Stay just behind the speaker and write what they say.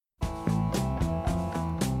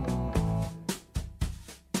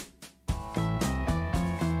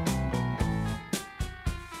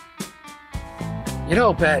You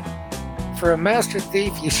know, Bet, for a master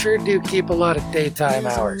thief, you sure do keep a lot of daytime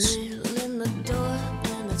hours.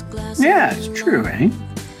 Yeah, it's true, eh?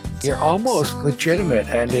 You're almost legitimate,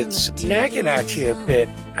 and it's nagging at you a bit,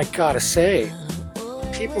 I gotta say.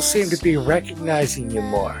 People seem to be recognizing you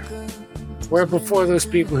more. Where before those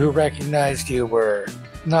people who recognized you were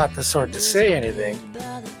not the sort to say anything,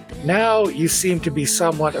 now you seem to be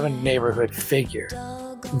somewhat of a neighborhood figure.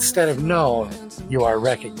 Instead of known, you are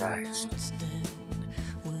recognized.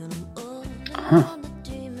 Huh.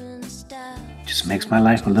 Just makes my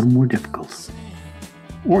life a little more difficult.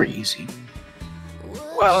 Or easy.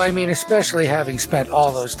 Well, I mean, especially having spent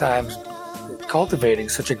all those times cultivating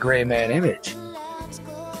such a gray man image.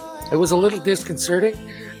 It was a little disconcerting,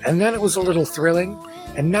 and then it was a little thrilling,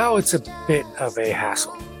 and now it's a bit of a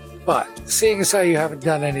hassle. But seeing as how you haven't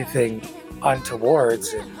done anything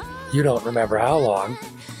untowards, and you don't remember how long,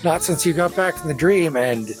 not since you got back from the dream,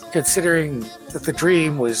 and considering that the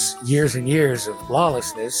dream was years and years of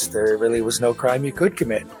lawlessness, there really was no crime you could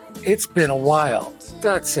commit. It's been a while.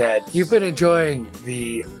 That said, you've been enjoying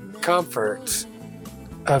the comforts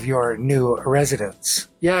of your new residence.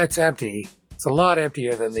 Yeah, it's empty. It's a lot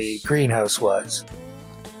emptier than the greenhouse was.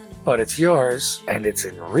 But it's yours, and it's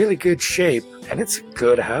in really good shape, and it's a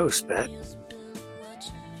good house, Bet.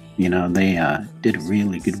 You know, they did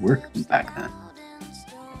really good work back then.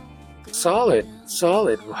 Solid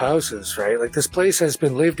houses, right? Like, this place has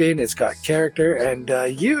been lived in, it's got character, and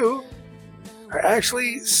you are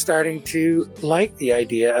actually starting to like the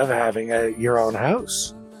idea of having your own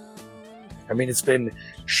house. I mean, it's been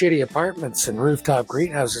shitty apartments and rooftop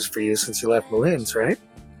greenhouses for you since you left Malin's, right?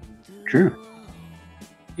 True.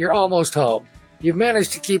 You're almost home. You've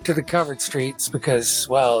managed to keep to the covered streets because,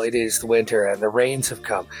 well, it is the winter and the rains have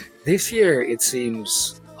come. This year, it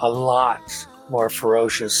seems a lot more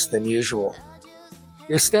ferocious than usual.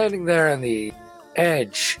 You're standing there on the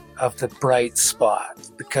edge of the bright spot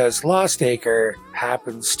because Lost Acre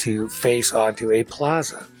happens to face onto a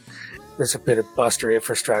plaza. There's a bit of buster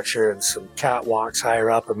infrastructure and some catwalks higher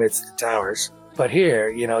up amidst the towers. But here,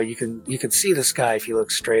 you know, you can see the sky if you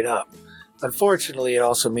look straight up. Unfortunately, it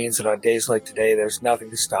also means that on days like today, there's nothing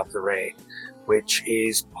to stop the rain, which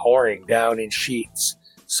is pouring down in sheets.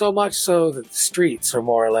 So much so that the streets are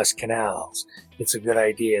more or less canals. It's a good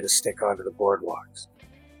idea to stick onto the boardwalks.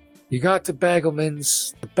 You got to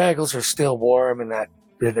Bagelman's. The bagels are still warm in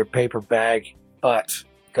their paper bag, but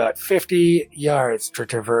got 50 yards to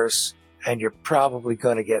traverse, and you're probably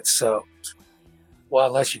going to get soaked. Well,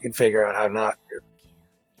 unless you can figure out how not to.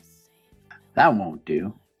 That won't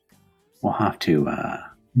do. We'll have to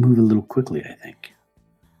move a little quickly, I think.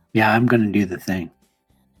 Yeah, I'm going to do the thing.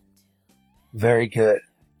 Very good.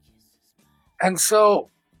 And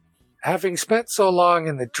so, having spent so long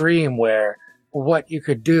in the dream where what you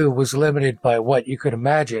could do was limited by what you could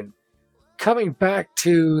imagine, coming back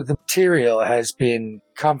to the material has been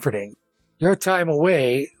comforting. Your time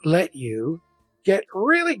away let you get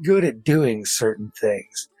really good at doing certain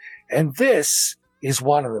things. And this is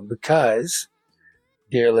one of them because,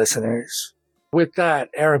 dear listeners, with that,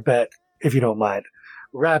 Arabet, if you don't mind,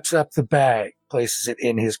 wraps up the bag, places it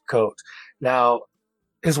in his coat. Now,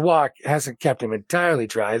 his walk hasn't kept him entirely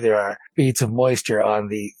dry. There are beads of moisture on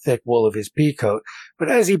the thick wool of his pea coat.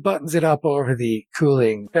 But as he buttons it up over the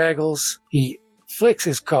cooling bagels, he flicks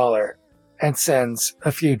his collar and sends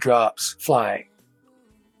a few drops flying.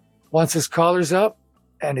 Once his collar's up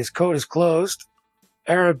and his coat is closed,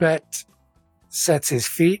 Arabet sets his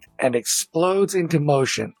feet and explodes into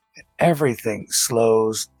motion. And everything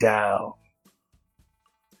slows down.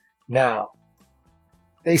 Now,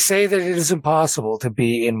 they say that it is impossible to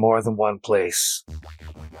be in more than one place,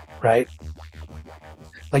 right?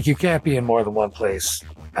 Like, you can't be in more than one place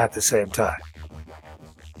at the same time.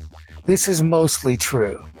 This is mostly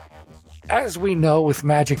true. As we know, with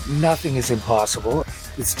magic, nothing is impossible.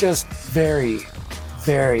 It's just very,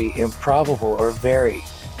 very improbable or very,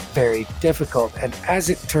 very difficult. And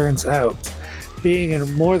as it turns out, being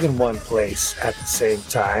in more than one place at the same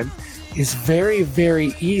time is very,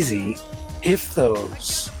 very easy if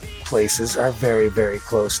those places are very, very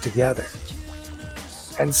close together.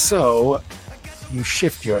 And so, you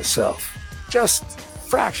shift yourself just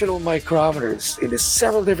fractional micrometers into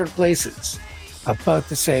several different places, about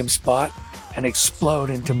the same spot, and explode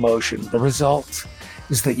into motion. The result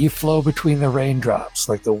is that you flow between the raindrops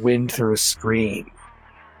like the wind through a screen.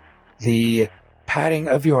 The padding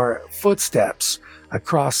of your footsteps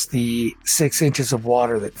across the 6 inches of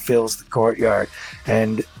water that fills the courtyard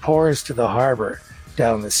and pours to the harbor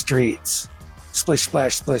down the streets. Splish,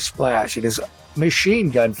 splash, splish, splash. It is machine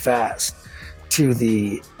gun fast to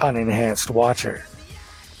the unenhanced watcher.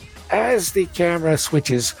 as the camera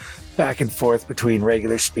switches back and forth between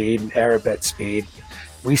regular speed and Arabet speed,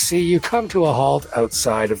 we see you come to a halt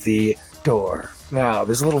outside of the door. Now,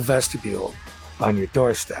 there's a little vestibule on your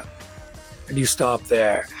doorstep, and you stop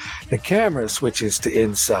there. The camera switches to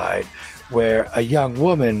inside, where a young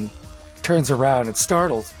woman turns around and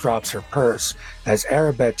startled drops her purse as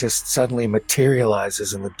Arabet just suddenly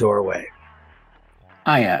materializes in the doorway.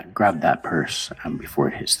 I grab that purse before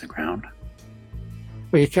it hits the ground.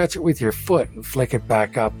 Well, you catch it with your foot and flick it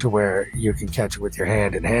back up to where you can catch it with your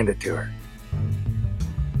hand and hand it to her.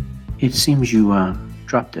 It seems you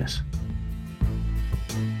dropped this.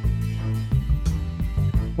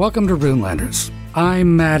 Welcome to Runelanders.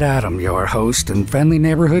 I'm Matt Adam, your host and friendly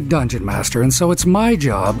neighborhood dungeon master, and so it's my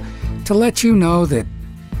job to let you know that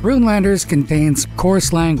Runelanders contains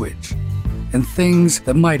coarse language and things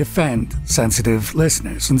that might offend sensitive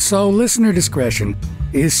listeners, and so listener discretion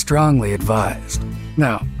is strongly advised.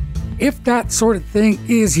 Now, if that sort of thing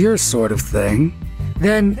is your sort of thing,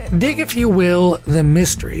 then dig, if you will, the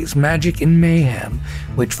mysteries, magic, and mayhem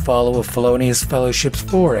which follow a felonious fellowship's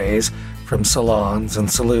forays from salons and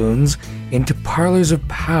saloons into parlors of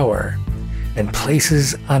power and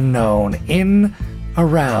places unknown in,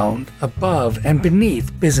 around, above, and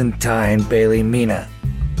beneath Byzantine Bailey Mina.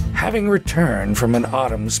 Having returned from an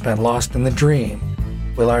autumn spent lost in the dream,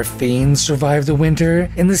 will our fiends survive the winter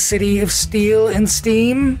in the city of steel and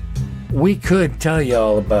steam? We could tell you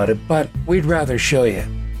all about it, but we'd rather show you.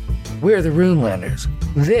 We're the Runelanders.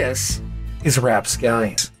 This is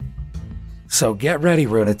Rapscallions. So get ready,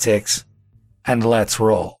 Runatics, and let's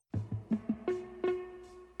roll.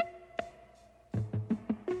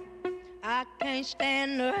 I can't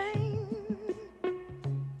stand the rain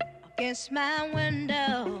against my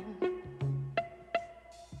window,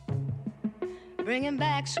 bringing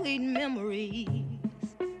back sweet memories.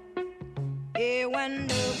 Yeah, when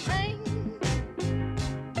the rain,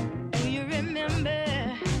 do you remember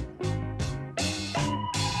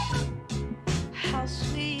how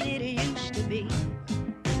sweet it used to be?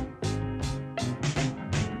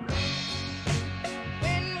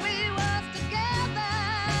 When we was together,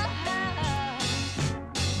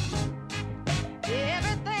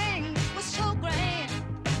 everything was so grand.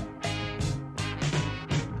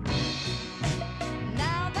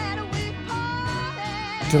 Now that we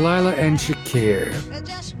parted, Delilah and Shakir.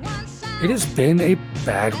 It has been a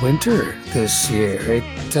bad winter this year.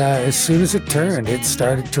 As soon as it turned, it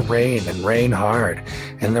started to rain and rain hard.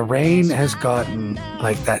 And the rain has gotten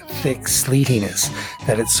like that thick sleetiness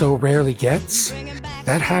that it so rarely gets.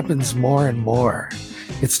 That happens more and more.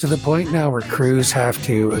 It's to the point now where crews have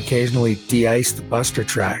to occasionally de-ice the buster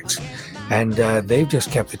tracks. And they've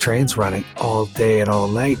just kept the trains running all day and all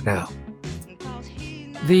night now.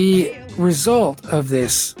 The result of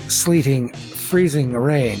this sleeting, freezing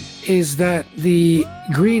rain is that the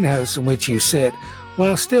greenhouse in which you sit,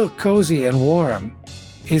 while still cozy and warm,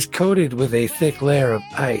 is coated with a thick layer of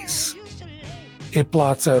ice. It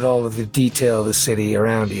blots out all of the detail of the city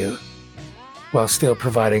around you, while still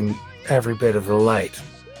providing every bit of the light.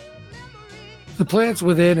 The plants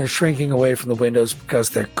within are shrinking away from the windows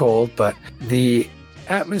because they're cold, but the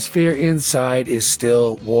atmosphere inside is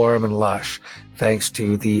still warm and lush, thanks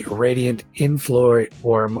to the radiant in-floor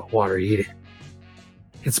warm water heating.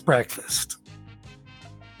 It's breakfast.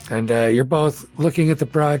 And you're both looking at the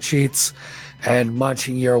broadsheets and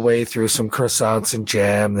munching your way through some croissants and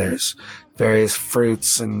jam. There's various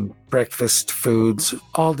fruits and breakfast foods,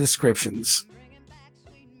 all descriptions.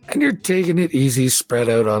 And you're taking it easy, spread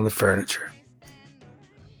out on the furniture.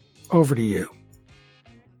 Over to you.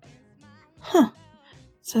 Huh.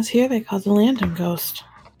 It says here they called the Lantern Ghost.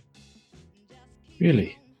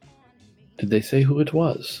 Really? Did they say who it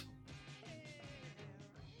was?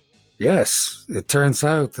 Yes, it turns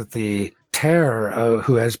out that the terror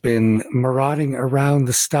who has been marauding around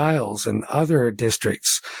the stiles and other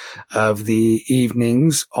districts of the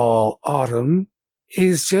evenings all autumn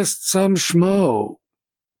is just some schmo.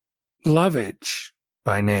 Lovage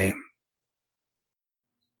by name.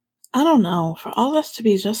 I don't know. For all this to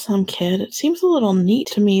be just some kid, it seems a little neat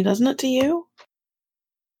to me, doesn't it to you?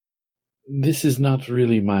 This is not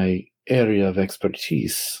really my area of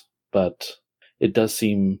expertise, but it does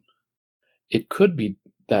seem it could be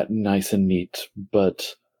that nice and neat, but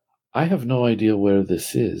I have no idea where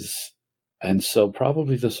this is. And so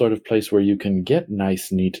probably the sort of place where you can get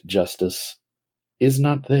nice, neat justice is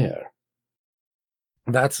not there.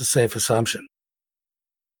 That's a safe assumption.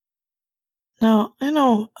 No,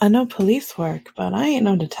 I know police work, but I ain't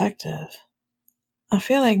no detective. I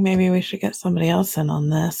feel like maybe we should get somebody else in on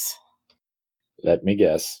this. Let me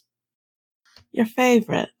guess. Your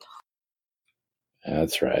favorite.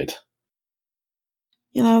 That's right.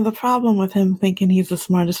 You know, the problem with him thinking he's the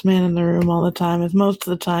smartest man in the room all the time is most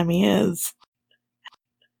of the time he is.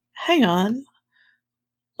 Hang on.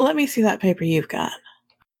 Let me see that paper you've got.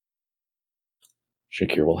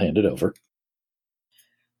 Shakir will hand it over.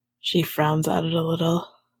 She frowns at it a little.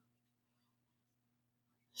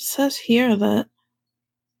 Says here that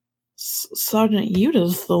Sergeant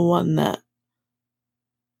Yuta's the one that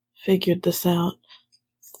figured this out.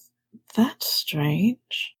 That's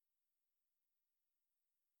strange.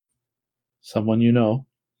 Someone you know?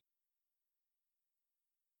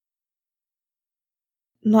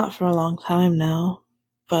 Not for a long time now,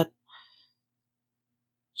 but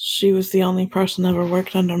she was the only person ever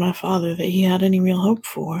worked under my father that he had any real hope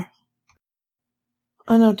for.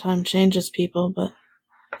 I know time changes people, but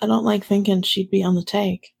I don't like thinking she'd be on the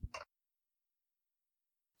take.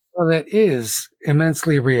 Well, that is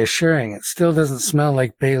immensely reassuring. It still doesn't smell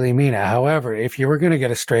like Bailey Mina. However, if you were going to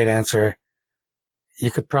get a straight answer,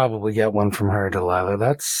 you could probably get one from her, Delilah.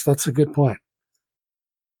 That's a good point.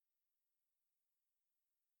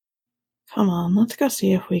 Come on, let's go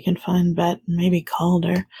see if we can find Bet and maybe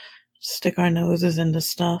Calder. Stick our noses into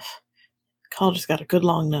stuff. Calder's got a good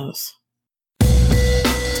long nose.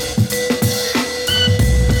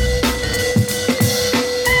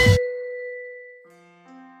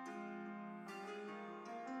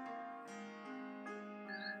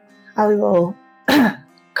 Ali will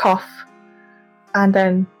cough and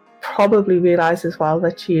then probably realise as well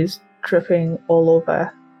that she is dripping all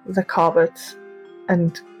over the carpets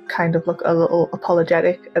and kind of look a little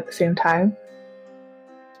apologetic at the same time.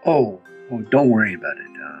 Oh, don't worry about it.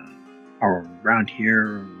 Around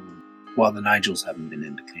here, well, the Nigels haven't been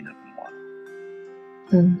in to clean up in a while.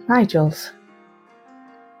 Nigels?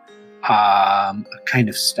 A kind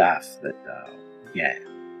of staff that,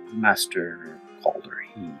 Master Calder,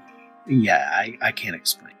 I can't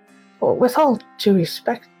explain. Well, with all due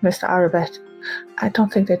respect, Mr. Arabet, I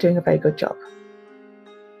don't think they're doing a very good job.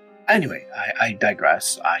 Anyway, I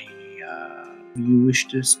digress. You wish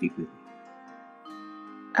to speak with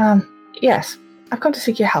me? Yes. I've come to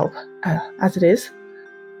seek your help, as it is.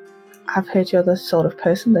 I've heard you're the sort of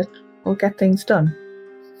person that will get things done.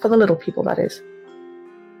 For the little people, that is.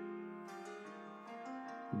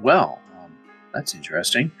 Well, that's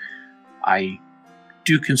interesting. I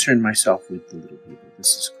do concern myself with the little people.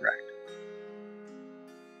 This is correct.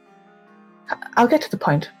 I'll get to the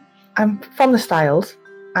point. I'm from the Styles,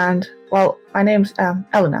 and, well, my name's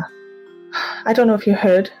Eleanor. I don't know if you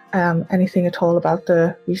heard anything at all about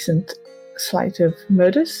the recent sleight of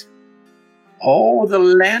murders. Oh, the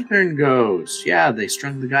lantern ghost. Yeah, they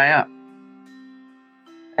strung the guy up.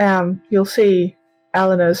 You'll see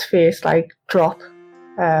Eleanor's face drop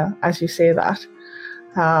as you say that.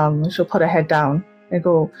 She'll put her head down and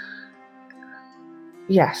go,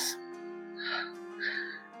 yes.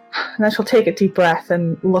 And then she'll take a deep breath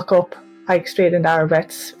and look up straight into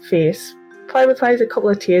Arabet's face, probably with a couple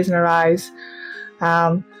of tears in her eyes,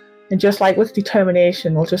 and just with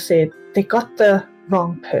determination will just say, they got the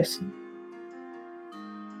wrong person.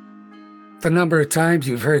 The number of times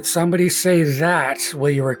you've heard somebody say that while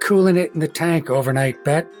you were cooling it in the tank overnight,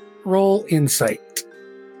 Bet, roll insight.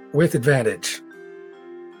 With advantage.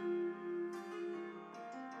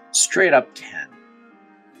 Straight up 10.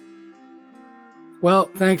 Well,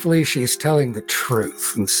 thankfully she's telling the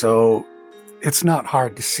truth, and so it's not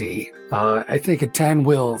hard to see. I think a 10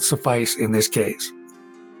 will suffice in this case.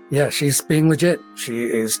 Yeah, she's being legit. She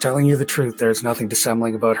is telling you the truth. There's nothing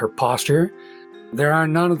dissembling about her posture. There are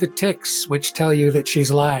none of the tics which tell you that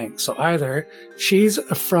she's lying. So either she's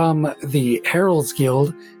from the Herald's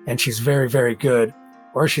Guild and she's very, very good,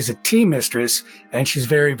 or she's a tea mistress and she's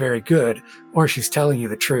very, very good, or she's telling you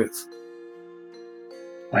the truth.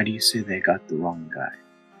 Why do you say they got the wrong guy?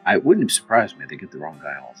 It wouldn't have surprised me if they get the wrong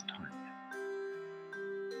guy all the time.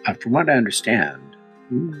 From what I understand,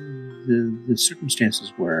 the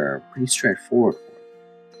circumstances were pretty straightforward for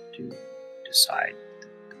them to decide that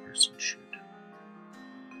the person should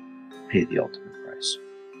pay the ultimate price.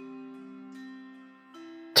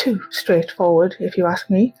 Too straightforward, if you ask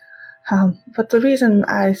me. But the reason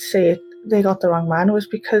I say they got the wrong man was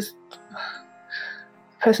because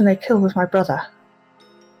the person they killed was my brother.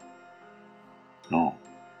 No.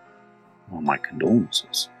 Well, my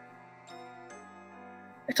condolences.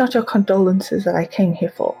 It's not your condolences that I came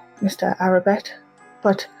here for, Mr. Arabet,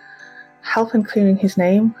 but help in clearing his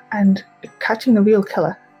name and catching the real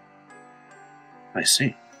killer. I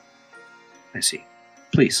see.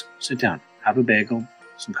 Please, sit down. Have a bagel.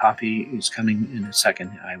 Some coffee is coming in a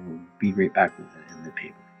second. I will be right back with it in the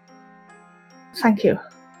paper. Thank you.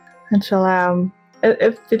 And she'll,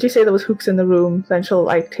 did you say there was hooks in the room? Then she'll,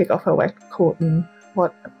 take off her wet coat and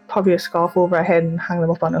probably a scarf over her head and hang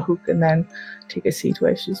them up on a hook and then take a seat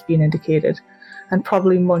where she's been indicated. And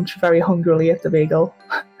probably munch very hungrily at the bagel.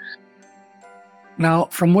 Now,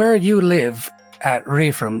 from where you live at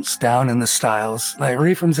Reefram's down in the Styles, like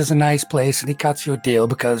Reefram's is a nice place and he cuts you a deal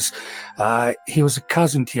because he was a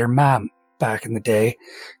cousin to your mom back in the day.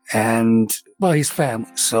 And, well, he's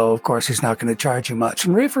family, so of course he's not going to charge you much.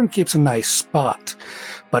 And Reefram keeps a nice spot,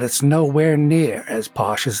 but it's nowhere near as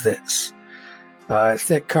posh as this.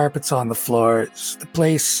 Thick carpets on the floor. The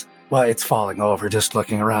place, well, it's falling over just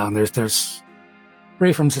looking around. There's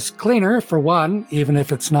Reefram's is cleaner, for one, even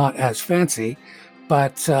if it's not as fancy,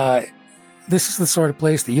 but this is the sort of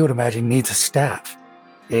place that you would imagine needs a staff.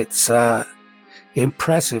 It's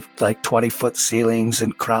impressive, like 20-foot ceilings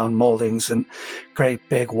and crown moldings and great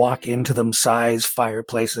big walk-into-them size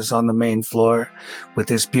fireplaces on the main floor with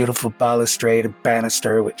this beautiful balustrade and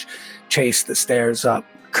banister which chase the stairs up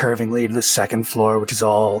curvingly to the second floor, which is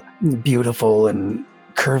all beautiful and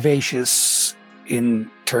curvaceous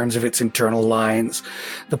in terms of its internal lines.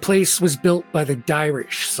 The place was built by the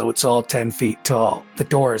Irish, so it's all 10 feet tall. The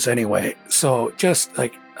doors, anyway. So just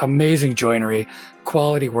like amazing joinery,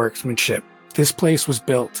 quality workmanship. This place was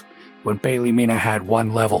built when Ballymena had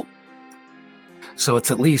one level. So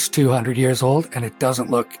it's at least 200 years old, and it doesn't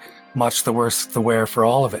look much the worse the wear for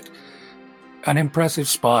all of it. An impressive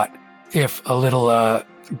spot, if a little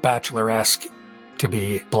bachelor-esque, to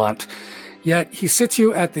be blunt. Yet he sits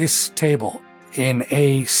you at this table in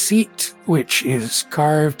a seat which is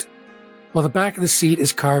carved, well, the back of the seat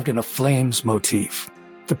is carved in a flames motif.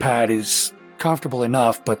 The pad is comfortable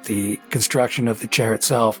enough, but the construction of the chair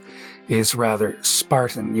itself is rather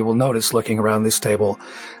Spartan. You will notice looking around this table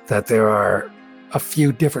that there are a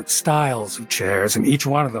few different styles of chairs, and each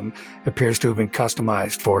one of them appears to have been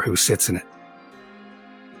customized for who sits in it.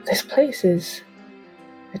 This place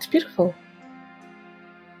it's beautiful.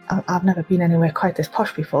 I've never been anywhere quite this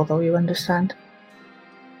posh before, though, you understand.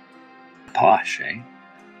 Posh, eh?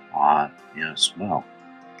 Yes, well,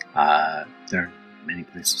 there are many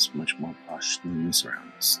places much more posh than this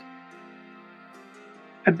around the city.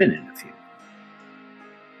 I've been in a few.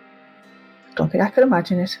 Don't think I could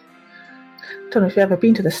imagine it. Don't know if you've ever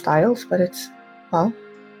been to the Styles, but it's, well,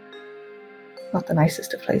 not the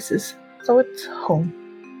nicest of places, so it's home.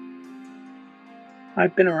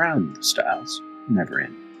 I've been around the Styles, never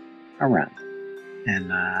in. Around them.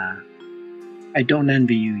 And I don't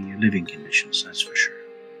envy you your living conditions, that's for sure.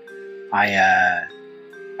 I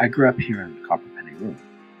grew up here on Copperpenny Road.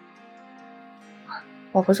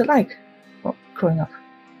 What was it like growing up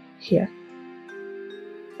here?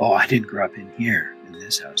 Oh, I didn't grow up in here, in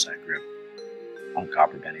this house. I grew up on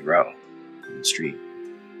Copperpenny Row, on the street,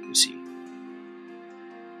 you see.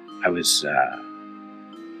 I was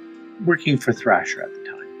working for Thrasher at the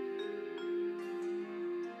time.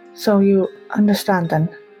 So you understand then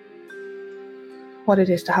what it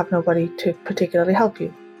is to have nobody to particularly help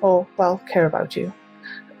you, or, well, care about you.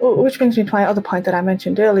 Which brings me to my other point that I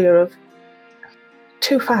mentioned earlier of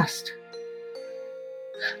too fast.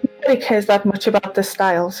 Nobody cares that much about the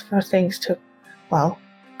Styles for things to, well,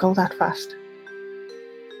 go that fast.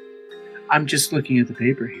 I'm just looking at the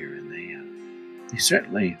paper here, and they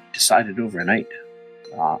certainly decided overnight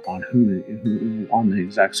on who on the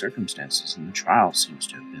exact circumstances, and the trial seems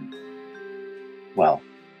to have been, well,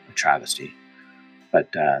 a travesty.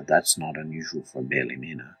 But that's not unusual for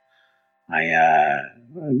Ballymena.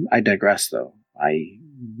 I digress, though. I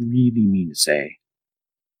really mean to say,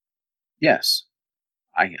 yes,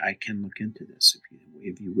 I can look into this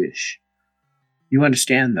if you wish. You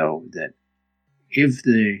understand, though, that if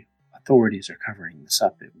the authorities are covering this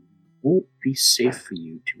up, it won't be safe for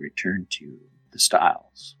you to return to the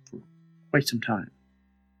Styles for quite some time.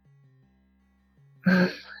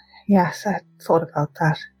 Yes, I thought about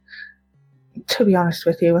that. To be honest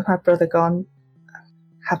with you, with my brother gone, I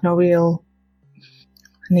have no real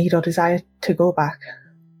need or desire to go back.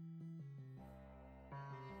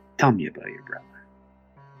 Tell me about your brother.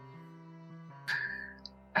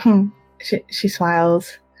 She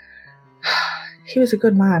smiles. He was a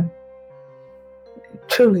good man.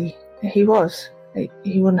 Truly, he was.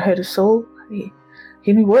 He wouldn't hurt a soul.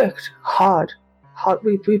 He worked hard.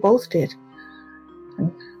 We both did.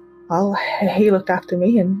 And, well, he looked after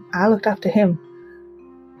me and I looked after him.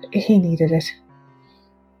 He needed it.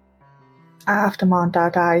 After Mom and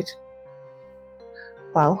Dad died,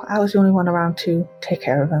 well, I was the only one around to take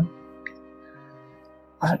care of him.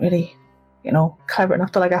 Wasn't really, clever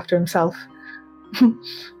enough to look after himself.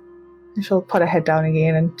 She'll put her head down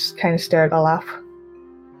again and just kind of stare at a laugh.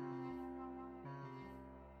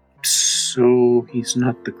 So he's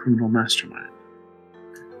not the criminal mastermind?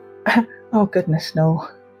 Oh, goodness, no.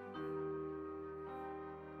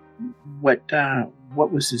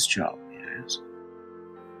 What was his job, may I ask?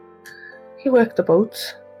 He worked the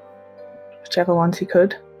boats, whichever ones he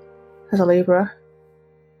could, as a labourer.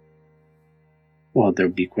 Well, there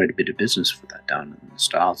would be quite a bit of business for that down in the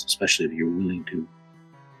Styles, especially if you're willing to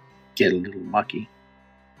get a little mucky.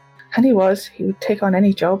 And he would take on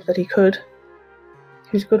any job that he could.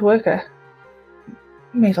 He was a good worker.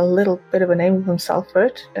 He made a little bit of a name of himself for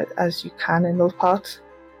it, as you can in those parts.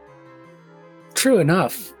 True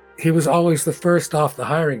enough. He was always the first off the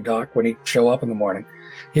hiring dock when he'd show up in the morning.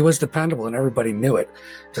 He was dependable and everybody knew it.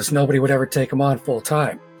 Just nobody would ever take him on full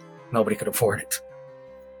time. Nobody could afford it.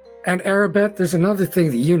 And Arabette, there's another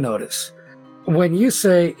thing that you notice. When you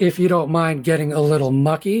say, if you don't mind getting a little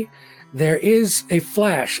mucky, there is a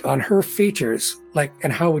flash on her features, like,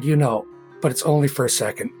 and how would you know? But it's only for a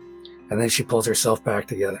second. And then she pulls herself back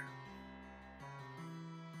together.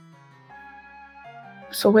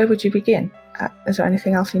 So where would you begin? Is there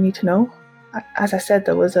anything else you need to know? As I said,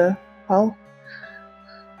 there was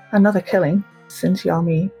another killing since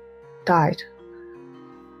Yami died.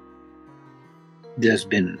 There's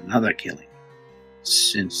been another killing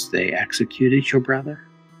since they executed your brother?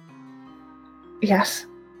 Yes.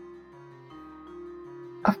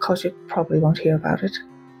 Of course, you probably won't hear about it.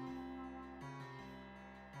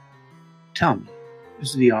 Tell me,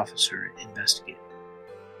 who's the officer investigating?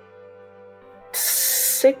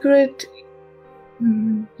 Sigrid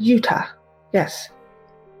Utah. Yes.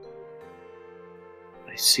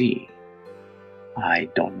 I see. I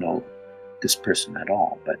don't know this person at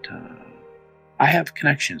all, but I have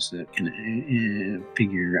connections that can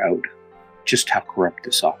figure out just how corrupt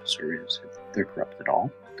this officer is. If they're corrupt at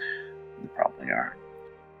all, they probably are.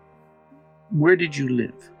 Where did you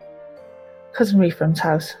live? Cousin Refram's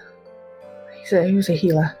house. He was a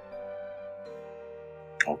healer.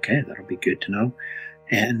 Okay, that'll be good to know.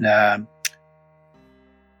 And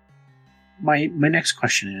my next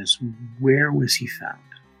question is, where was he found?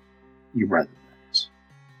 Your brother, that is.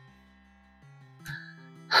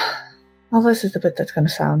 Well, this is the bit that's going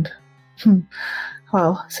to sound,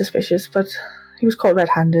 suspicious, but he was caught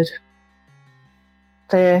red-handed.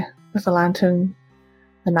 There, with the lantern,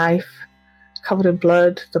 the knife, covered in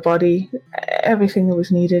blood, the body, everything that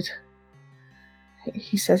was needed.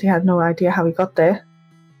 He says he had no idea how he got there.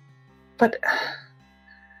 But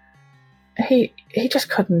he just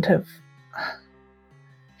couldn't have...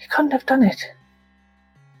 He couldn't have done it.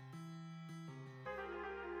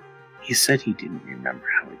 He said he didn't remember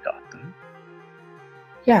how he got there.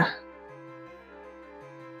 Yeah.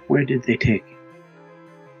 Where did they take him?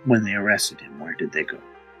 When they arrested him, where did they go?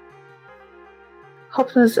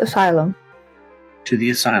 Hopner's asylum. To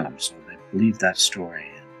the asylum, so they believed that story,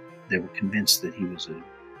 and they were convinced that he was an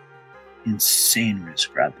insane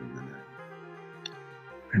risk rather than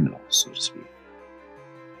a criminal, so to speak.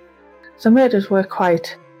 The murders were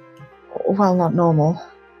quite, not normal.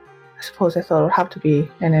 I suppose they thought it would have to be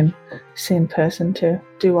an insane person to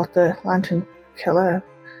do what the Lantern Killer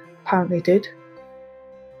apparently did.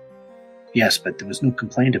 Yes, but there was no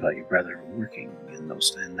complaint about your brother working in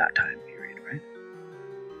that time period, right?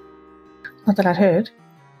 Not that I'd heard.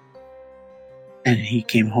 And he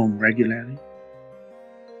came home regularly?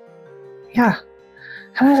 Yeah.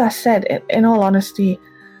 And as I said, in all honesty,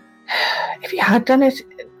 if he had done it,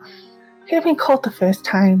 he'd have been caught the first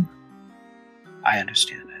time. I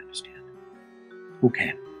understand.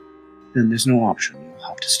 Okay. Then there's no option. You'll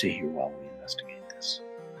have to stay here while we investigate this.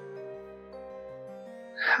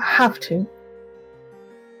 Have to?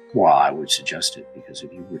 Well, I would suggest it, because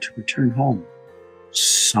if you were to return home,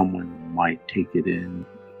 someone might take it in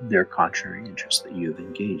their contrary interest that you have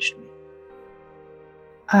engaged me.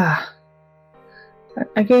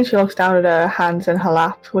 Again, she looks down at her hands in her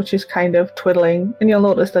lap, which is kind of twiddling, and you'll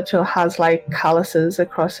notice that she has calluses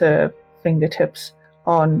across her fingertips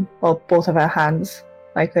on both of her hands,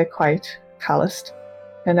 they're quite calloused.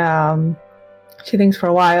 And she thinks for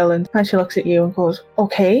a while, and then she looks at you and goes,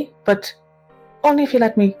 "Okay, but only if you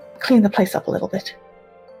let me clean the place up a little bit."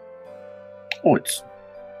 Oh, it's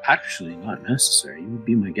actually not necessary. You would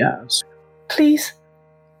be my guest. Please?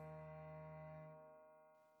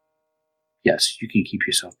 Yes, you can keep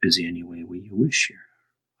yourself busy any way you wish here.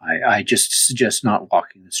 I just suggest not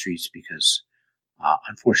walking the streets because,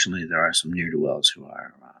 unfortunately, there are some ne'er-do-wells who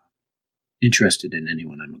are interested in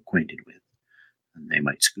anyone I'm acquainted with, and they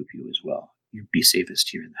might scoop you as well. You'd be safest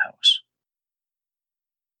here in the house.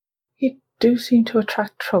 You do seem to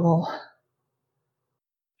attract trouble.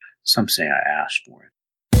 Some say I asked for it.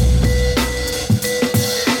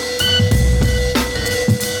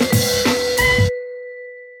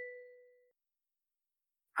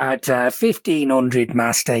 At 1500,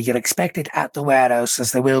 Master, you're expected at the warehouse,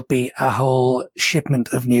 as there will be a whole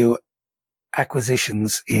shipment of new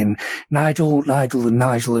acquisitions in. Nigel and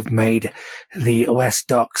Nigel have made the West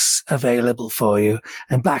Docks available for you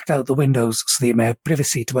and blacked out the windows so that you may have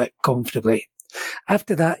privacy to work comfortably.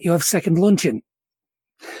 After that, you have second luncheon.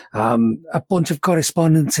 A bunch of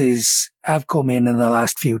correspondences have come in the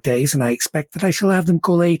last few days, and I expect that I shall have them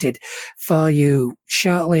collated for you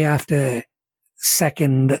shortly after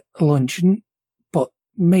second luncheon, but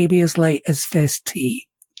maybe as late as first tea.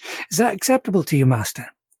 Is that acceptable to you, Master?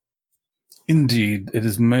 Indeed, it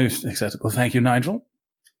is most acceptable. Thank you, Nigel.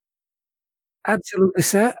 Absolutely,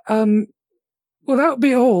 sir. Well, that would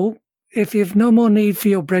be all. If you've no more need for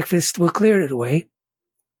your breakfast, we'll clear it away.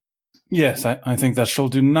 Yes, I think that shall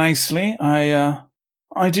do nicely.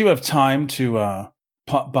 I do have time to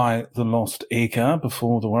pop by the Lost Acre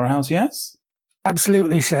before the warehouse, yes?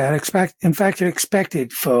 Absolutely, sir. In fact, you're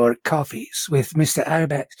expected for coffees with Mr.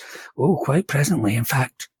 Arbet. Oh, quite presently, in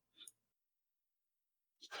fact.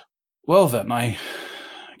 Well then, I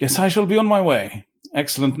guess I shall be on my way.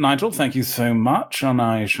 Excellent, Nigel. Thank you so much, and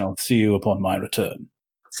I shall see you upon my return.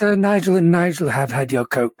 Sir Nigel and Nigel have had your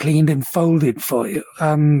coat cleaned and folded for you.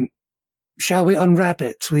 Shall we unwrap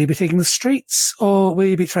it? Will you be taking the streets, or will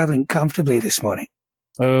you be travelling comfortably this morning?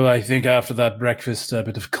 Oh, I think after that breakfast, a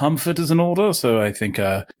bit of comfort is in order, so I think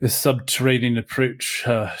the subterranean approach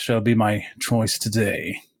shall be my choice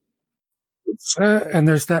today. Sir, and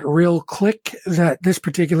there's that real click that this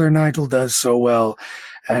particular Nigel does so well,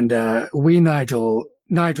 and we Nigel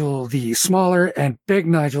the smaller, and big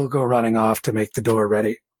Nigel go running off to make the door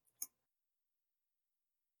ready.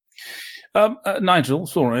 Nigel,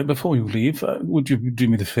 sorry, before you leave, would you do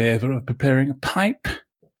me the favour of preparing a pipe?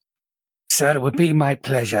 Sir, it would be my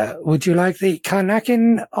pleasure. Would you like the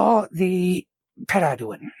Carnacin or the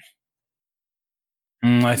Paraduan?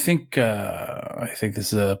 I think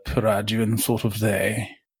this is a Paraduan sort of day.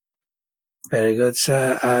 Very good,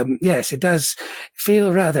 sir. Yes, it does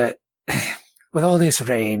feel rather with all this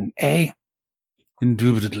rain, eh?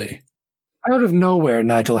 Indubitably. Out of nowhere,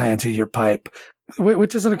 Nigel hands you your pipe,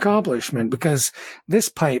 which is an accomplishment because this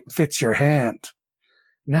pipe fits your hand.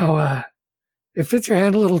 Now, it fits your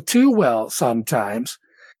hand a little too well sometimes,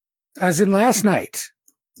 as in last night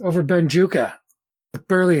over Benjuka with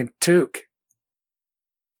Burley and Took.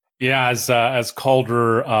 Yeah, as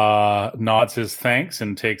Calder nods his thanks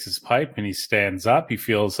and takes his pipe and he stands up, he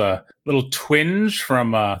feels a little twinge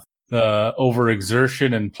from the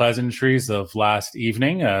overexertion and pleasantries of last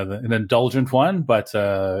evening, an indulgent one, but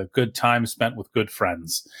good time spent with good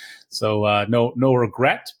friends. So no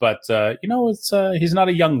regret, but it's he's not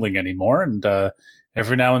a youngling anymore, and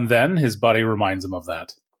every now and then his body reminds him of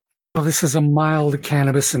that. Well, this is a mild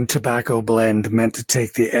cannabis and tobacco blend meant to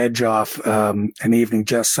take the edge off an evening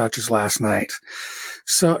just such as last night.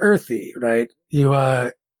 So earthy, right?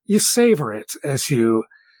 You savor it as you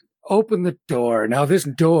open the door. Now, this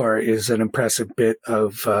door is an impressive bit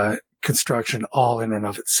of construction all in and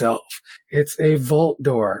of itself. It's a vault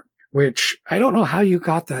door, which I don't know how you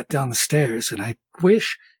got that down the stairs, and I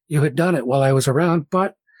wish you had done it while I was around,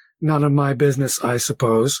 but none of my business, I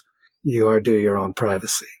suppose. You are due your own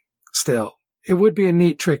privacy. Still, it would be a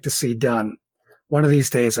neat trick to see done. One of these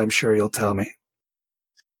days, I'm sure you'll tell me.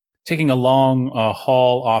 Taking a long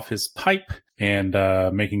haul off his pipe and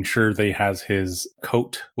making sure that he has his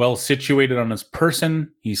coat well situated on his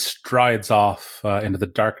person, he strides off into the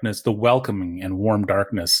darkness, the welcoming and warm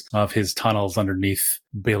darkness of his tunnels underneath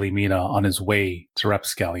Bailey Mina on his way to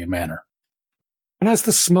Rapscallion Manor. And as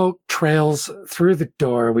the smoke trails through the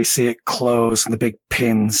door, we see it close and the big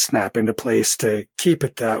pins snap into place to keep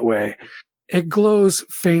it that way. It glows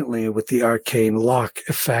faintly with the arcane lock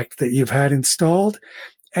effect that you've had installed.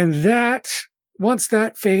 And once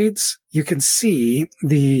that fades, you can see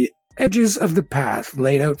the edges of the path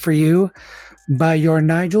laid out for you by your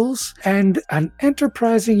Nigels and an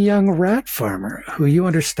enterprising young rat farmer who you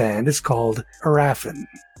understand is called Raffin.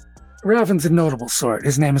 Raffin's a notable sort.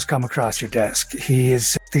 His name has come across your desk. He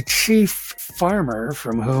is the chief farmer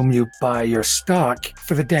from whom you buy your stock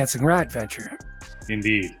for the Dancing Rat venture.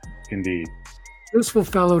 Indeed. Useful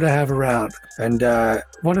fellow to have around, and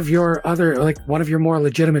one of your more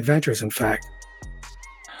legitimate ventures, in fact.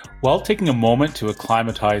 Well, taking a moment to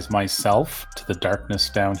acclimatize myself to the darkness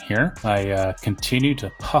down here, I continue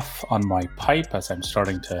to puff on my pipe as I'm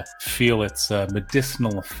starting to feel its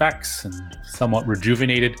medicinal effects and somewhat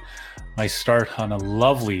rejuvenated. I start on a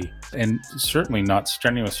lovely and certainly not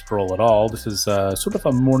strenuous stroll at all. This is sort of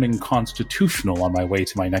a morning constitutional on my way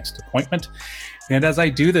to my next appointment. And as I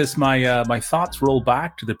do this, my thoughts roll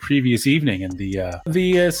back to the previous evening and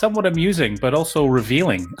the somewhat amusing but also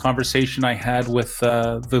revealing conversation I had with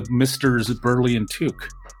the Misters Burley and Took.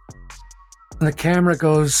 The camera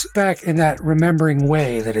goes back in that remembering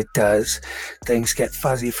way that it does. Things get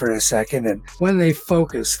fuzzy for a second, and when they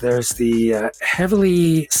focus, there's the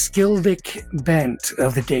heavily Skildic bent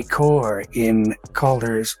of the decor in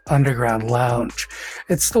Calder's underground lounge.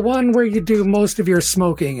 It's the one where you do most of your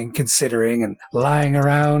smoking and considering and lying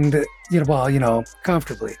around,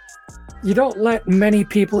 comfortably. You don't let many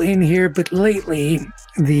people in here, but lately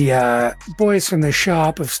the boys from the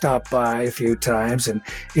shop have stopped by a few times, and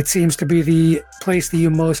it seems to be the place that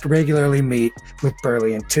you most regularly meet with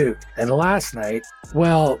Burley and Took. And last night,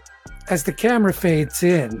 well, as the camera fades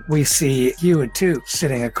in, we see you and Took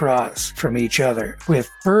sitting across from each other, with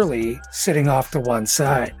Burley sitting off to one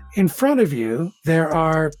side. In front of you, there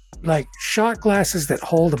are shot glasses that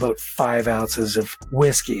hold about 5 ounces of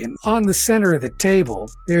whiskey. And on the center of the table,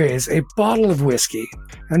 there is a bottle of whiskey.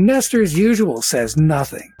 And Nestor, as usual, says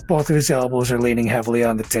nothing. Both of his elbows are leaning heavily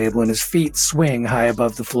on the table and his feet swing high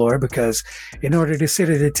above the floor because in order to sit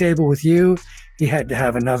at a table with you, he had to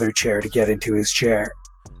have another chair to get into his chair.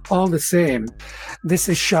 All the same, this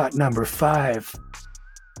is shot number 5.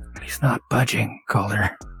 He's not budging,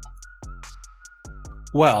 Calder.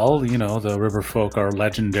 Well, the river folk are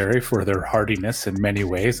legendary for their hardiness in many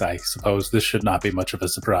ways. I suppose this should not be much of a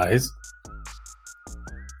surprise.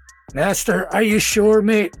 Nestor, are you sure,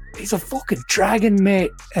 mate? He's a fucking dragon,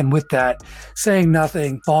 mate. And with that, saying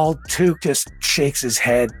nothing, bald Took just shakes his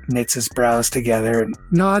head, knits his brows together, and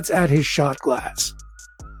nods at his shot glass.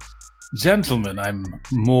 Gentlemen, I'm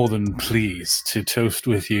more than pleased to toast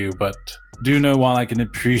with you, but do know while I can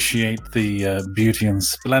appreciate the beauty and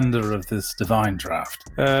splendor of this divine draft,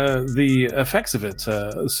 the effects of it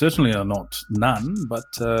certainly are not none, but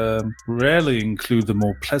rarely include the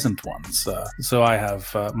more pleasant ones. So I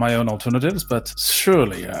have my own alternatives, but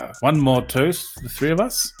surely one more toast, the three of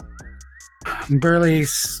us?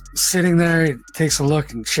 Burley's sitting there, he takes a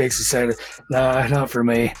look and shakes his head. Nah, not for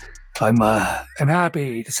me. I'm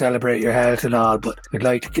happy to celebrate your health and all, but I'd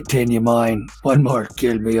like to continue mine. One more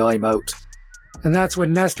kill me, I'm out. And that's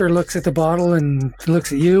when Nestor looks at the bottle and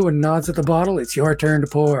looks at you and nods at the bottle. It's your turn to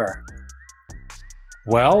pour.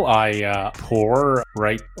 Well, I pour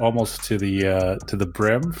right almost to the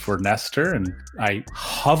brim for Nestor, and I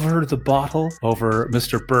hover the bottle over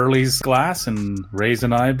Mr. Burley's glass and raise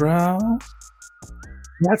an eyebrow.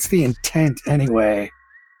 That's the intent anyway.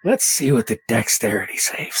 Let's see what the dexterity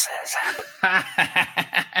save says.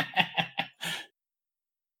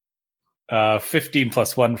 15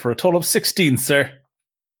 plus 1 for a total of 16, sir.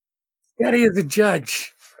 Steady as a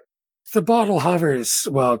judge. The bottle hovers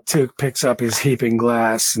while Took picks up his heaping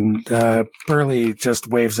glass, and Burley just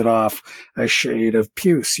waves it off, a shade of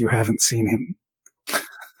puce you haven't seen him.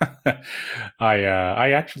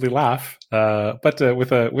 I actually laugh, but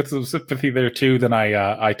with some sympathy there too. Then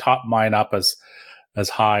I top mine up as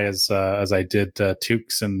high as I did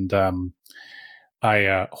Took's, and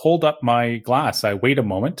I hold up my glass. I wait a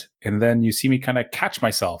moment, and then you see me kind of catch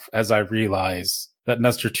myself as I realize that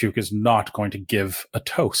Nestor Took is not going to give a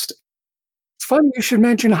toast. It's funny you should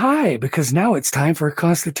mention high, because now it's time for a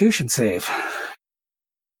Constitution save.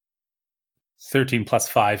 13 plus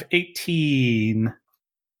 5, 18.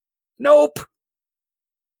 Nope.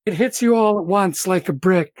 It hits you all at once like a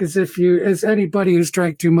brick, as anybody who's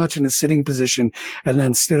drank too much in a sitting position and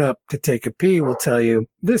then stood up to take a pee will tell you,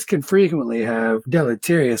 this can frequently have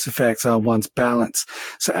deleterious effects on one's balance.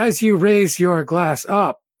 So as you raise your glass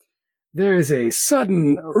up, there is a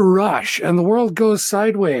sudden rush and the world goes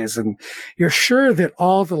sideways, and you're sure that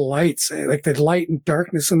all the lights, like the light and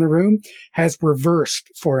darkness in the room, has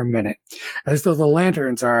reversed for a minute, as though the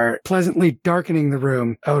lanterns are pleasantly darkening the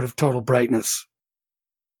room out of total brightness.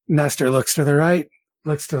 Nestor looks to the right,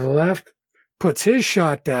 looks to the left, puts his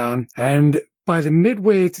shot down, and by the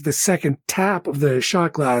midway to the second tap of the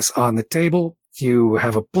shot glass on the table, you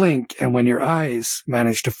have a blink, and when your eyes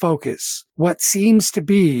manage to focus, what seems to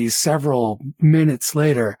be several minutes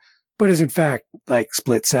later, but is in fact like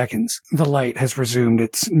split seconds, the light has resumed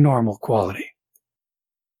its normal quality.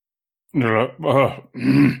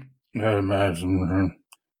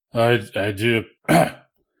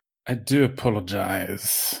 I do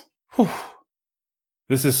apologize. Whew.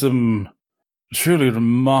 This is some truly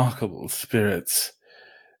remarkable spirits,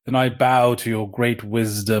 and I bow to your great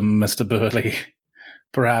wisdom, Mr. Burley.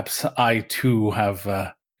 Perhaps I, too,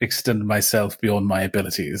 have extended myself beyond my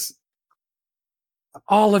abilities.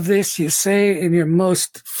 all of this you say in your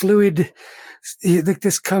most fluid,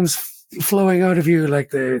 this comes flowing out of you like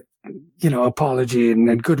the, apology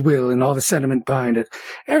and goodwill and all the sentiment behind it.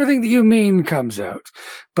 Everything that you mean comes out,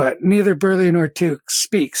 but neither Burley nor Took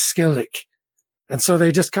speaks Skildic. And so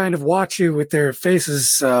they just kind of watch you with their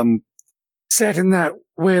faces set in that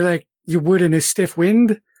way like you would in a stiff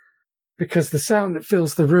wind, because the sound that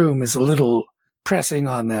fills the room is a little pressing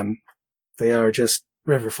on them. They are just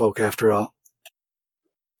river folk after all.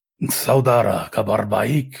 Saudara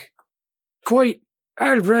Kabarbaik. Quite.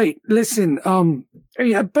 All right. Listen, are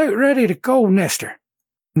you about ready to go, Nestor?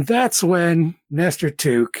 That's when Nestor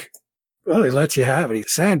Took, well, he lets you have it. He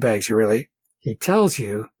sandbags you, really. He tells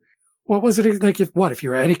you, what was it like? If you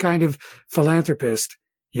were any kind of philanthropist,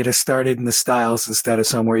 you'd have started in the Styles instead of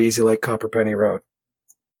somewhere easy like Copperpenny Road.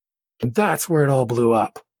 And that's where it all blew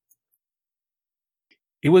up.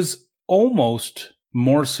 It was almost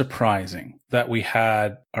more surprising that we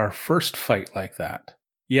had our first fight like that.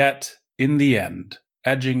 Yet, in the end,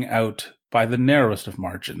 edging out by the narrowest of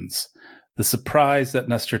margins, the surprise that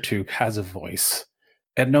Nestor Took has a voice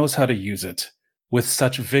and knows how to use it with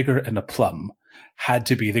such vigor and aplomb had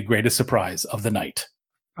to be the greatest surprise of the night.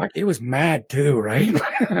 It was mad too, right?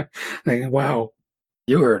 Like, wow,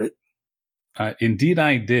 you heard it. Indeed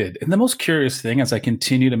I did. And the most curious thing, as I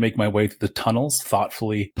continue to make my way through the tunnels,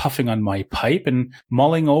 thoughtfully puffing on my pipe and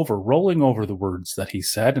rolling over the words that he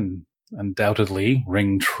said and undoubtedly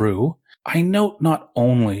ring true, I note not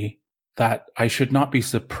only that I should not be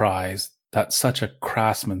surprised that such a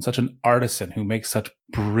craftsman, such an artisan who makes such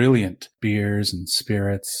brilliant beers and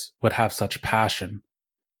spirits would have such passion,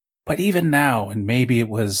 but even now, and maybe it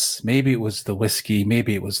was the whiskey,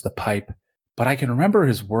 maybe it was the pipe, but I can remember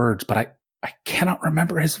his words, but I cannot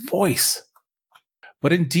remember his voice.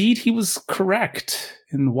 But indeed, he was correct.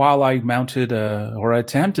 And while I mounted or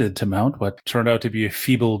attempted to mount what turned out to be a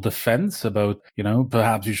feeble defense about,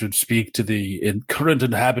 perhaps you should speak to the current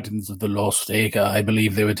inhabitants of the Lost Acre, I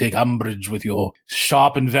believe they would take umbrage with your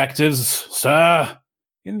sharp invectives, sir.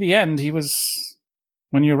 In the end, he was,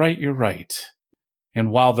 when you're right, you're right.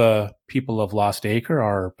 And while the people of Lost Acre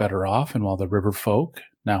are better off, and while the river folk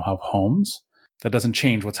now have homes, that doesn't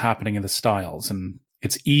change what's happening in the Styles. And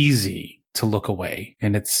it's easy to look away,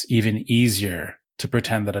 and it's even easier to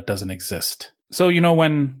pretend that it doesn't exist. So,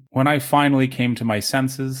 when I finally came to my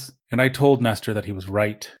senses, and I told Nestor that he was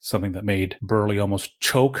right, something that made Burley almost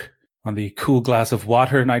choke on the cool glass of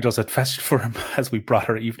water Nigel had fetched for him as we brought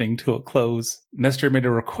our evening to a close, Nestor made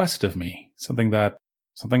a request of me, something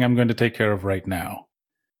I'm going to take care of right now.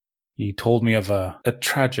 He told me of a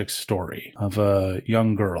tragic story of a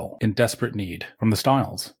young girl in desperate need from the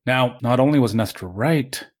Styles. Now, not only was Nestor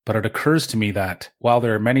right, but it occurs to me that while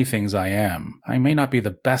there are many things I may not be the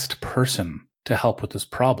best person to help with this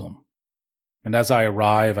problem. And as I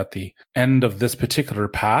arrive at the end of this particular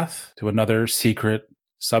path to another secret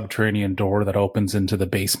subterranean door that opens into the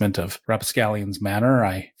basement of Rapscallion's Manor,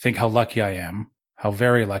 I think how lucky I am, how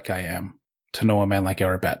very lucky I am to know a man like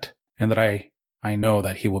Arabet, and that I know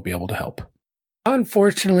that he will be able to help.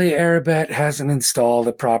 Unfortunately, Arabet hasn't installed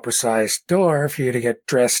a proper sized door for you to get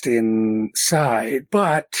dressed inside,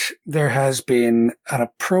 but there has been an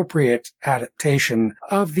appropriate adaptation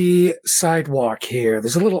of the sidewalk here.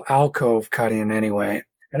 There's a little alcove cut in anyway,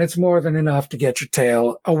 and it's more than enough to get your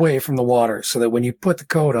tail away from the water so that when you put the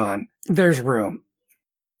coat on, there's room.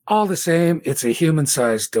 All the same, it's a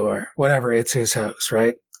human-sized door. Whatever, it's his house,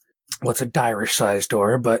 right? Well, it's a Dirish-sized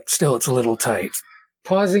door, but still it's a little tight.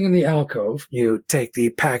 Pausing in the alcove, you take the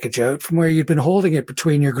package out from where you'd been holding it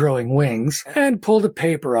between your growing wings and pull the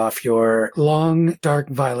paper off your long, dark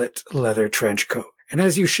violet leather trench coat. And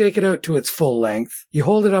as you shake it out to its full length, you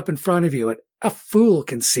hold it up in front of you, and a fool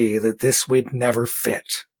can see that this would never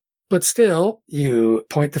fit. But still, you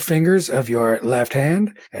point the fingers of your left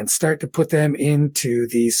hand and start to put them into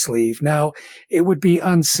the sleeve. Now, it would be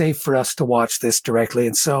unsafe for us to watch this directly,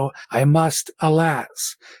 and so I must,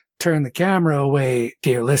 alas, turn the camera away,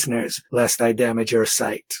 dear listeners, lest I damage your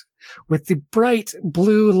sight. With the bright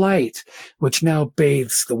blue light which now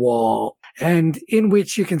bathes the wall, and in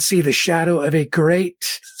which you can see the shadow of a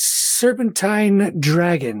great serpentine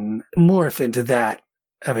dragon morph into that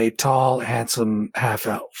of a tall, handsome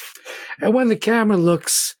half-elf. And when the camera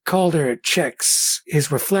looks, Calder checks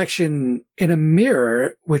his reflection in a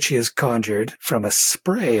mirror which he has conjured from a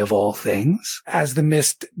spray of all things. As the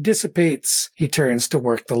mist dissipates, he turns to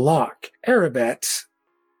work the lock. Arabet.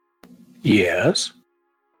 Yes?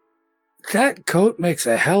 That coat makes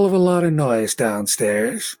a hell of a lot of noise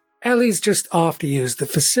downstairs. Ellie's just off to use the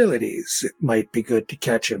facilities. It might be good to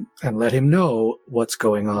catch him and let him know what's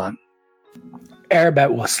going on.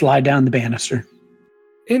 Arabet will slide down the banister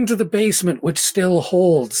into the basement, which still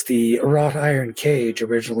holds the wrought iron cage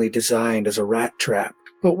originally designed as a rat trap,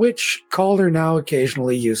 but which Calder now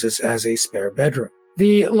occasionally uses as a spare bedroom.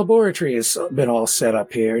 The laboratory has been all set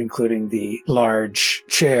up here, including the large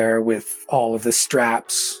chair with all of the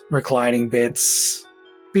straps, reclining bits.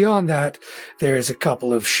 Beyond that, there's a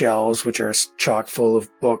couple of shelves which are chock full of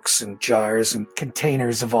books and jars and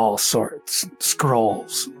containers of all sorts,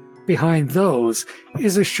 scrolls. Behind those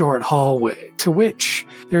is a short hallway, to which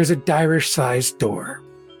there's a Dirish-sized door.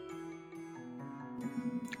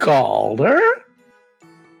 Calder?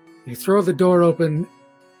 You throw the door open,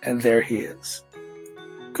 and there he is.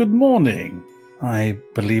 Good morning. I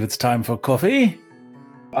believe it's time for coffee.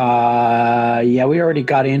 Yeah, we already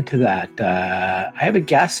got into that. I have a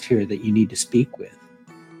guest here that you need to speak with.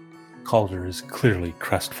 Calder is clearly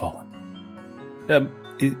crestfallen.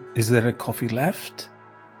 Is there a coffee left?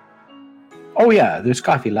 Oh yeah, there's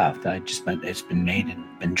coffee left. I just meant it's been made and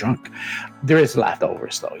been drunk. There is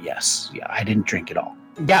leftovers though, yes. Yeah, I didn't drink it all.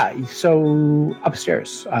 Yeah, so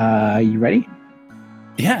upstairs. You ready?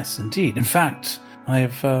 Yes, indeed. In fact, I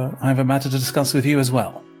have a matter to discuss with you as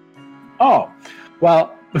well. Oh,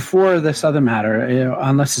 well, before this other matter,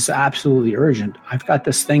 unless it's absolutely urgent, I've got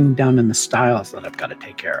this thing down in the styles that I've got to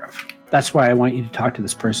take care of. That's why I want you to talk to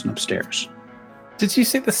this person upstairs. Did you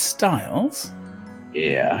say the Styles?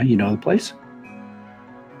 Yeah, you know the place?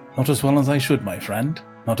 Not as well as I should, my friend.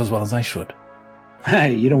 Not as well as I should.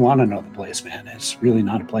 Hey, you don't want to know the place, man. It's really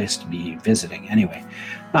not a place to be visiting anyway.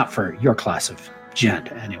 Not for your class of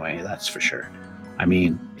gent, anyway, that's for sure. I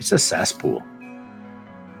mean, it's a cesspool.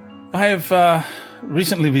 I have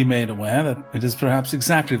recently been made aware that it is perhaps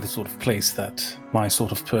exactly the sort of place that my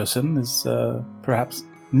sort of person is perhaps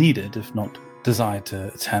needed, if not desired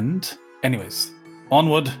to attend. Anyways,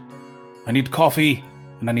 onward. I need coffee,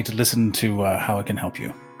 and I need to listen to how I can help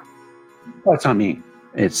you. Oh, it's not me.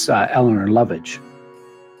 It's Eleanor Lovage.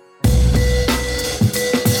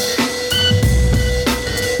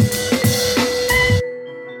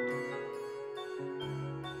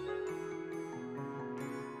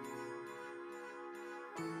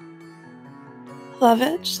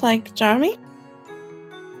 Lovage, like Jeremy?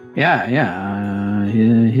 Yeah.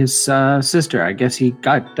 His sister. I guess he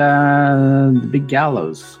got the big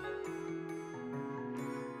gallows.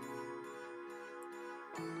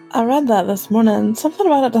 I read that this morning. Something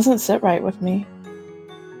about it doesn't sit right with me.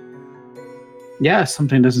 Yeah,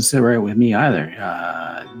 something doesn't sit right with me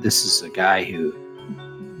either. This is a guy who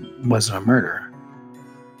was a murderer.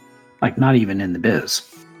 Like, not even in the biz.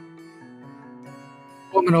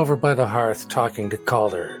 Woman over by the hearth talking to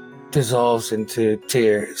Calder dissolves into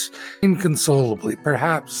tears. Inconsolably,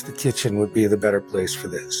 perhaps the kitchen would be the better place for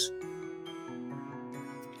this.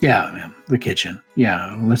 Yeah, the kitchen.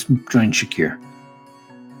 Yeah, let's join Shakir.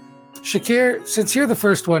 Shakir, since you're the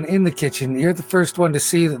first one in the kitchen, you're the first one to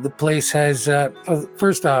see that the place has,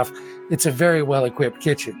 first off, it's a very well-equipped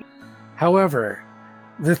kitchen. However,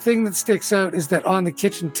 the thing that sticks out is that on the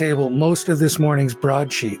kitchen table, most of this morning's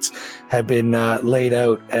broadsheets have been laid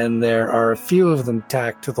out, and there are a few of them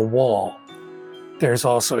tacked to the wall. There's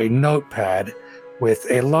also a notepad with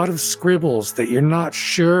a lot of scribbles that you're not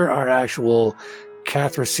sure are actual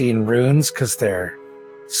Cathracene runes, because they are.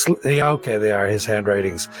 His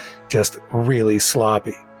handwriting's just really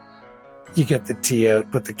sloppy. You get the tea out,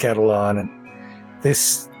 put the kettle on, and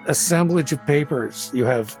this assemblage of papers, you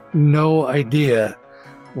have no idea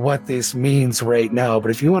what this means right now. But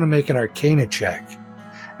if you want to make an Arcana check,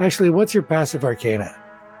 actually, what's your passive Arcana?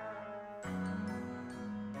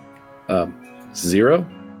 0.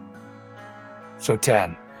 So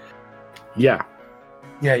 10. Yeah.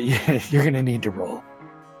 Yeah, you're going to need to roll.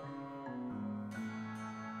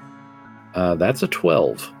 That's a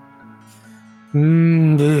 12.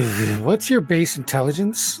 What's your base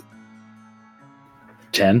intelligence?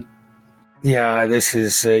 10. Yeah, this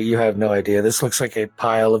is, you have no idea. This looks like a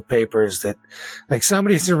pile of papers that, like,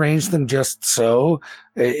 somebody's arranged them just so.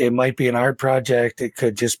 It might be an art project. It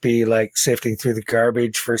could just be like sifting through the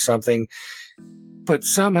garbage for something. But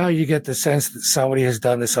somehow you get the sense that somebody has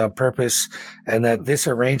done this on purpose and that this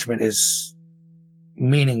arrangement is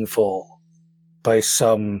meaningful by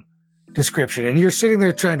some description. And you're sitting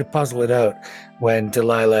there trying to puzzle it out when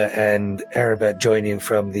Delilah and Arabet join you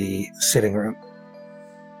from the sitting room.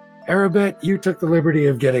 Arabet, you took the liberty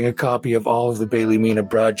of getting a copy of all of the Bailey Mina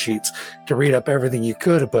broadsheets to read up everything you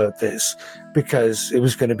could about this, because it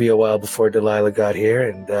was going to be a while before Delilah got here,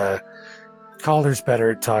 and Calder's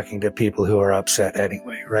better at talking to people who are upset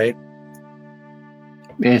anyway, right?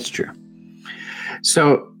 It's true.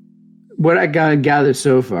 So what I gathered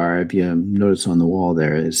so far, if you notice on the wall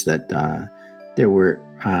there, is that there were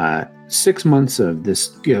 6 months of this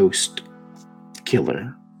ghost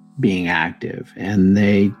killer being active, and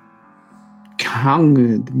they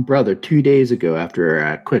hung the brother 2 days ago after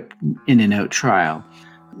a quick in and out trial.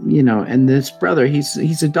 And this brother,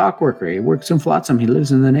 he's a dock worker. He works in Flotsam. He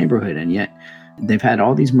lives in the neighborhood, and yet they've had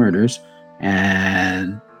all these murders,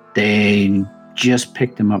 and they just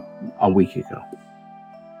picked him up a week ago.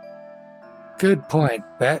 Good point,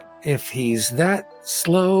 Bet. If he's that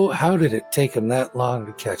slow, how did it take him that long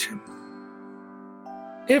to catch him?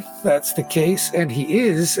 If that's the case, and he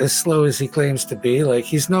is as slow as he claims to be, like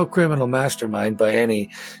he's no criminal mastermind by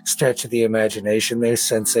any stretch of the imagination. There's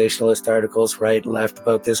sensationalist articles right and left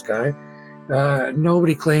about this guy.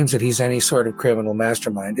 Nobody claims that he's any sort of criminal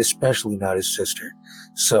mastermind, especially not his sister.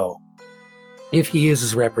 So, if he is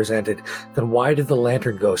as represented, then why did the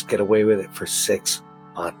Lantern Ghost get away with it for 6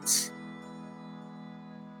 months?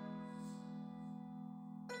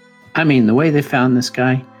 I mean, the way they found this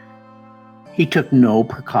guy, he took no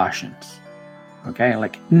precautions. Okay,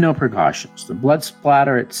 like no precautions. The blood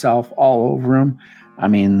splatter itself all over him. I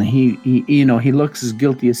mean, he looks as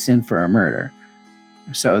guilty as sin for a murder.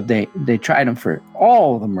 So they tried him for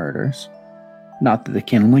all the murders. Not that they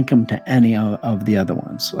can link him to any of the other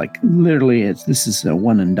ones. Like literally, this is a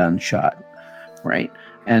one and done shot, right?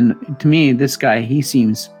 And to me, this guy, he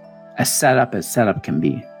seems as setup can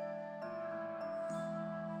be.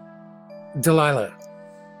 Delilah.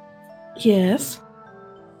 Yes?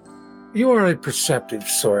 You are a perceptive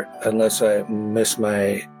sort, unless I miss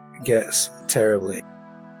my guess terribly.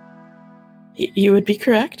 You would be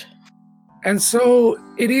correct. And so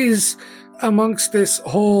it is amongst this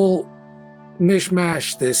whole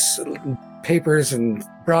mishmash, this papers and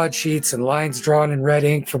broadsheets and lines drawn in red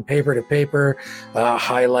ink from paper to paper,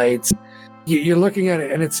 highlights. You're looking at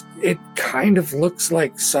it, and it kind of looks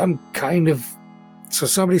like some kind of... So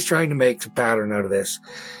somebody's trying to make a pattern out of this.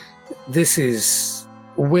 This is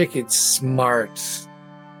wicked smart.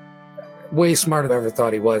 Way smarter than I ever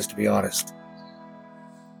thought he was, to be honest.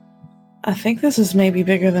 I think this is maybe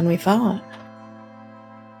bigger than we thought.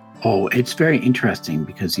 Oh, it's very interesting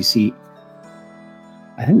because you see,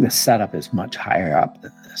 I think the setup is much higher up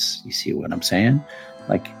than this. You see what I'm saying?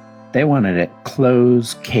 Like, they wanted a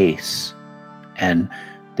closed case, and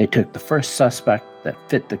they took the first suspect that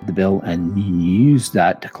fit the bill and used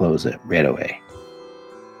that to close it right away.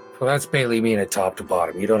 Well, that's Bailey Mina top to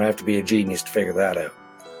bottom. You don't have to be a genius to figure that out.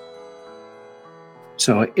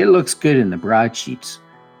 So it looks good in the broadsheets.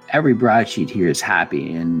 Every broadsheet here is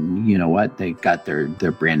happy, and you know what? They got their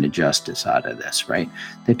brand of justice out of this, right?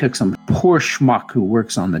 They took some poor schmuck who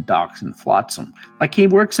works on the docks in Flotsam. Like, he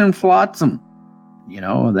works in Flotsam.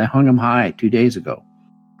 They hung him high 2 days ago.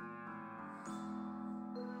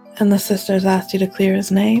 And the sisters asked you to clear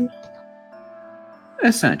his name?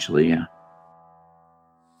 Essentially, yeah.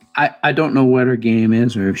 I don't know what her game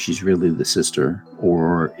is, or if she's really the sister,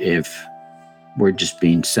 or if we're just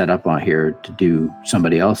being set up on here to do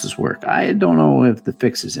somebody else's work. I don't know if the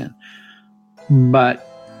fix is in. But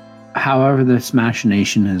however this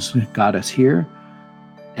machination has got us here,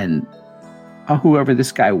 and whoever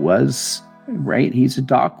this guy was, right, he's a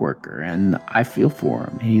dock worker, and I feel for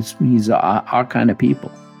him. He's our kind of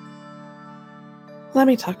people. Let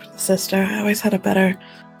me talk to the sister. I always had a better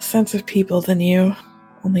sense of people than you.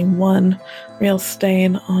 Only one real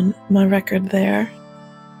stain on my record there.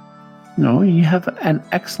 No, you have an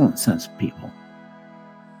excellent sense of people.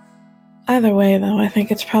 Either way, though, I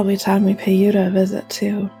think it's probably time we pay Yuta a visit,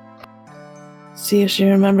 too. See if she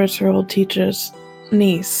remembers her old teacher's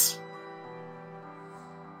niece.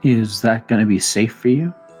 Is that going to be safe for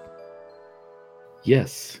you?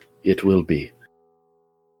 Yes, it will be.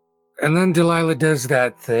 And then Delilah does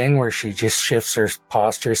that thing where she just shifts her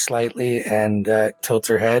posture slightly and tilts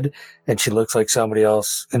her head, and she looks like somebody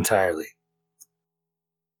else entirely.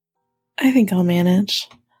 I think I'll manage.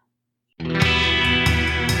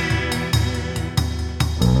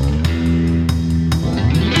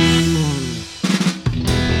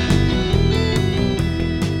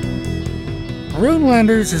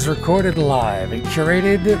 Runelanders is recorded live and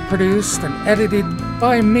curated, produced, and edited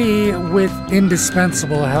by me with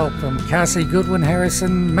indispensable help from Cassie Goodwin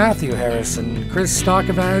Harrison, Matthew Harrison, Chris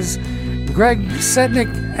Stockovaz, Greg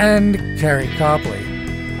Setnick, and Carrie Copley.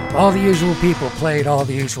 All the usual people played all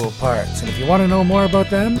the usual parts, and if you want to know more about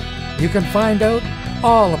them, you can find out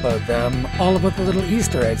all about them, all about the little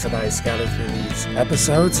Easter eggs that I scatter through these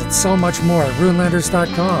episodes, and so much more at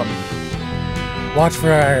runelanders.com. Watch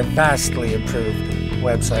for our vastly improved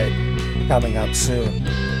website coming up soon.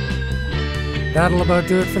 That'll about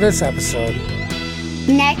do it for this episode.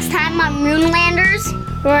 Next time on Runelanders,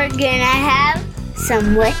 we're gonna have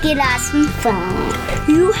some wicked awesome fun.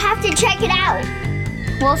 You have to check it out.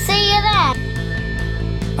 We'll see you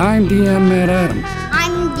then. I'm DM Matt Adam.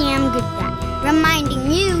 I'm DM Good Guy,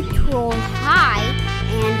 reminding you to roll high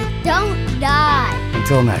and don't die.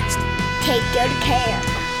 Until next. Take good care.